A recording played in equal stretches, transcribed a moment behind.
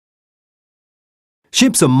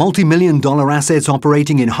Ships are multi-million-dollar assets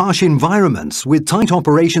operating in harsh environments with tight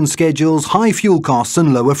operation schedules, high fuel costs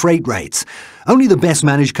and lower freight rates. Only the best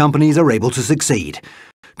managed companies are able to succeed.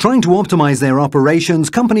 Trying to optimize their operations,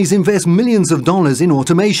 companies invest millions of dollars in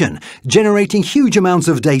automation, generating huge amounts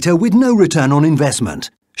of data with no return on investment.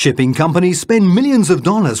 Shipping companies spend millions of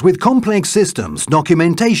dollars with complex systems,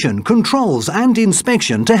 documentation, controls and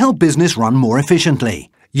inspection to help business run more efficiently.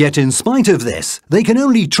 Yet in spite of this, they can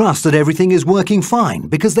only trust that everything is working fine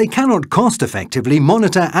because they cannot cost-effectively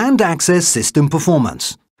monitor and access system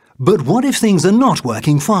performance. But what if things are not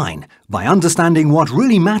working fine? By understanding what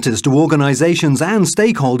really matters to organizations and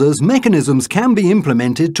stakeholders, mechanisms can be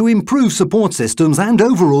implemented to improve support systems and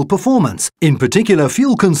overall performance, in particular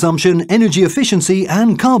fuel consumption, energy efficiency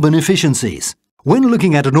and carbon efficiencies. When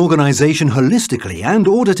looking at an organization holistically and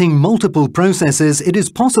auditing multiple processes, it is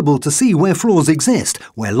possible to see where flaws exist,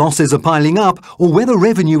 where losses are piling up, or whether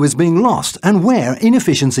revenue is being lost and where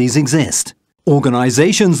inefficiencies exist.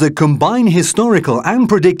 Organizations that combine historical and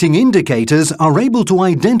predicting indicators are able to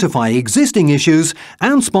identify existing issues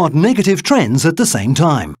and spot negative trends at the same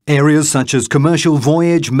time. Areas such as commercial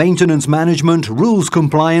voyage, maintenance management, rules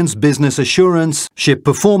compliance, business assurance, ship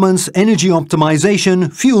performance, energy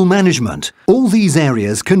optimization, fuel management. All these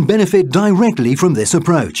areas can benefit directly from this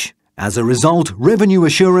approach. As a result, revenue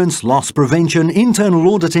assurance, loss prevention,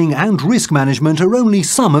 internal auditing and risk management are only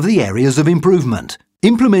some of the areas of improvement.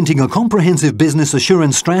 Implementing a comprehensive business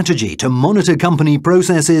assurance strategy to monitor company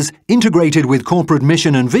processes integrated with corporate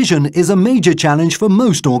mission and vision is a major challenge for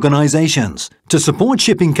most organizations. To support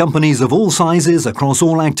shipping companies of all sizes across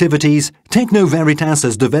all activities, Techno Veritas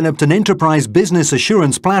has developed an enterprise business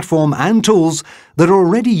assurance platform and tools that are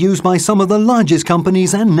already used by some of the largest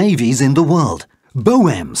companies and navies in the world.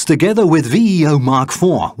 Boem-s, together with VEO Mark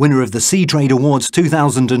IV, winner of the Sea Trade Awards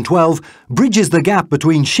 2012, bridges the gap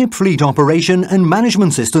between ship fleet operation and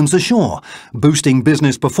management systems ashore, boosting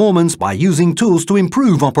business performance by using tools to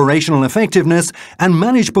improve operational effectiveness and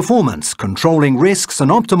manage performance, controlling risks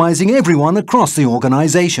and optimizing everyone across the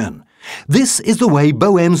organization. This is the way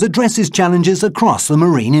Boem-s addresses challenges across the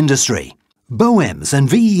marine industry. Boem-s and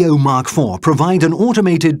VEO Mark IV provide an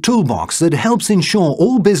automated toolbox that helps ensure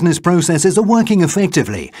all business processes are working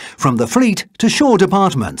effectively, from the fleet to shore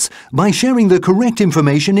departments, by sharing the correct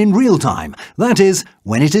information in real time, that is,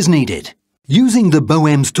 when it is needed. Using the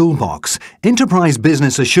Boem-s toolbox, enterprise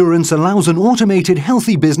business assurance allows an automated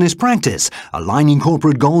healthy business practice, aligning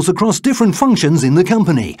corporate goals across different functions in the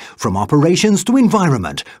company, from operations to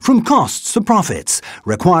environment, from costs to profits,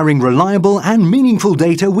 requiring reliable and meaningful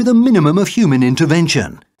data with a minimum of human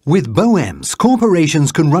intervention. With Boem-s,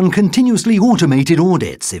 corporations can run continuously automated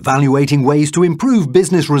audits, evaluating ways to improve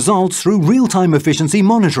business results through real-time efficiency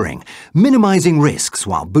monitoring, minimizing risks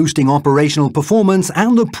while boosting operational performance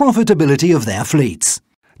and the profitability of their fleets.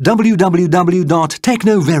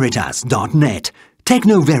 www.technoveritas.net.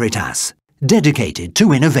 Techno Veritas, dedicated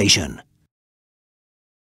to innovation.